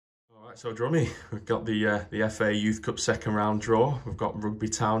Right, so Drummy, we've got the FA Youth Cup second round draw. We've got Rugby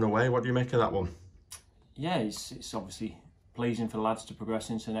Town away. What do you make of that one? Yeah, it's obviously pleasing for the lads to progress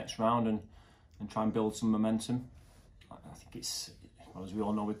into the next round and try and build some momentum. I think it's, well, as we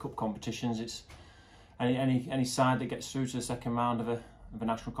all know with cup competitions, it's any side that gets through to the second round of a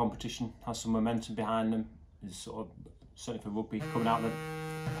national competition has some momentum behind them. Is sort of, certainly for rugby, coming out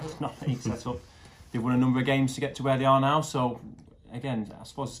of not being set up. They've won a number of games to get to where they are now, so again, I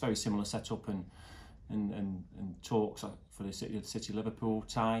suppose it's very similar setup and talks for the City Liverpool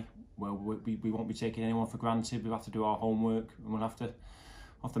tie, where we won't be taking anyone for granted. We'll have to do our homework, and we'll have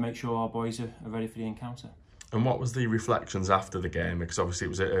to make sure our boys are ready for the encounter. And what was the reflections after the game? Because obviously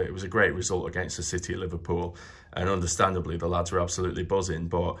it was a great result against the City of Liverpool, and understandably the lads were absolutely buzzing.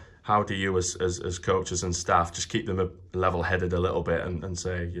 But how do you, as coaches and staff, just keep them level-headed a little bit and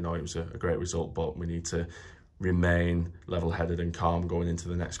say, you know, it was a great result, but we need to remain level-headed and calm going into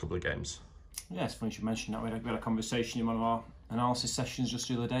the next couple of games? Yeah, it's funny you should mention that. We had a conversation in one of our analysis sessions just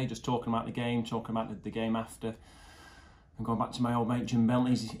the other day, just talking about the game, talking about the game after. And going back to my old mate Jim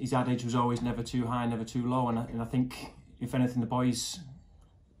Bentley, his adage was always never too high, never too low. And I think, if anything, the boys,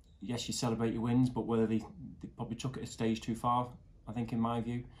 yes, you celebrate your wins, but whether they probably took it a stage too far, I think, in my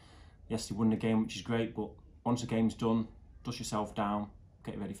view. Yes, they won the game, which is great, but once the game's done, dust yourself down,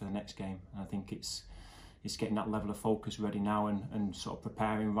 get ready for the next game. And I think it's getting that level of focus ready now and sort of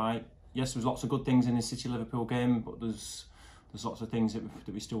preparing right. Yes, there's lots of good things in the City Liverpool game, but there's lots of things that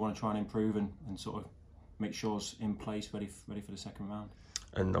we still want to try and improve and sort of make sure it's in place, ready for the second round.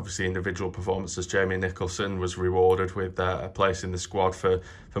 And obviously individual performances. Jamie Nicholson was rewarded with a place in the squad for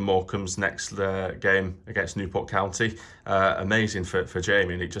Morecambe's next game against Newport County. Amazing for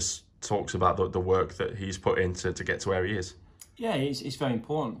Jamie, and it just talks about the work that he's put in to get to where he is. Yeah, it's very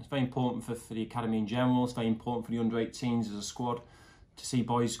important. It's very important for the academy in general. It's very important for the under-18s as a squad to see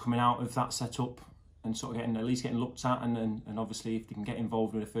boys coming out of that setup and sort of at least getting looked at, and obviously if they can get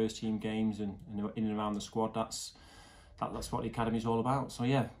involved with the first team games and in and around the squad, that's what the academy is all about. So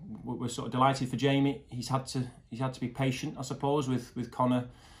yeah, we're sort of delighted for Jamie. He's had to be patient, I suppose, with Connor.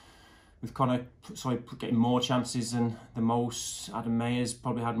 With Connor, getting more chances than the most. Adam Mayer's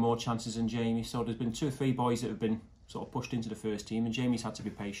probably had more chances than Jamie. So there's been 2 or 3 boys that have been sort of pushed into the first team, and Jamie's had to be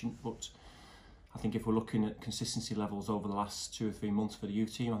patient. But I think if we're looking at consistency levels over the last 2 or 3 months for the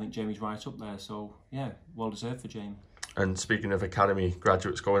youth team, I think Jamie's right up there. So yeah, well deserved for Jamie. And speaking of academy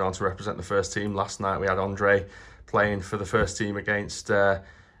graduates going on to represent the first team, last night we had Andre playing for the first team against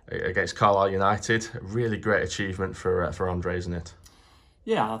Carlisle United. A really great achievement for Andre, isn't it?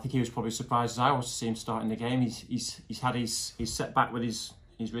 Yeah, I think he was probably surprised as I was to see him starting the game. He's had his setback with his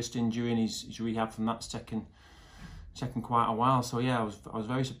wrist injury, and his rehab from that's taken quite a while. So yeah, I was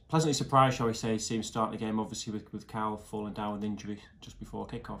very pleasantly surprised, shall we say, to see him start the game. Obviously with Carl falling down with injury just before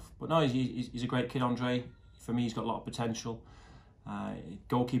kick-off. But no, he's a great kid, Andre. For me, he's got a lot of potential.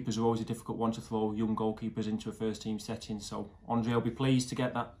 Goalkeepers are always a difficult one to throw young goalkeepers into a first team setting. So Andre will be pleased to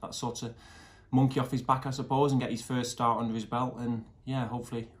get that sort of monkey off his back, I suppose, and get his first start under his belt. And yeah,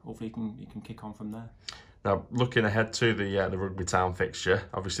 hopefully he can kick on from there. Now, looking ahead to the Rugby Town fixture,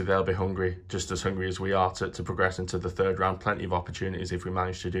 obviously they'll be hungry, just as hungry as we are to progress into the third round. Plenty of opportunities if we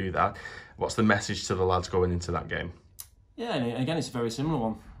manage to do that. What's the message to the lads going into that game? Yeah, and again, it's a very similar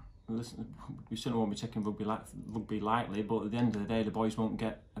one. Listen, we certainly won't be taking rugby lightly, but at the end of the day, the boys won't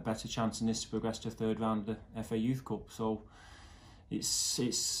get a better chance in this to progress to the third round of the FA Youth Cup. So it's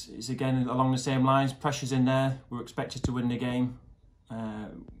again along the same lines. Pressure's in there. We're expected to win the game.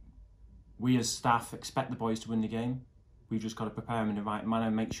 We as staff expect the boys to win the game. We've just got to prepare them in the right manner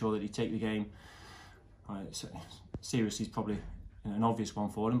and make sure that they take the game. Seriously is probably an obvious one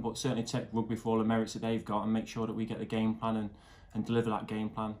for them, but certainly take rugby for all the merits that they've got and make sure that we get the game plan and deliver that game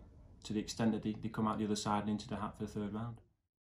plan to the extent that they come out the other side and into the hat for the third round.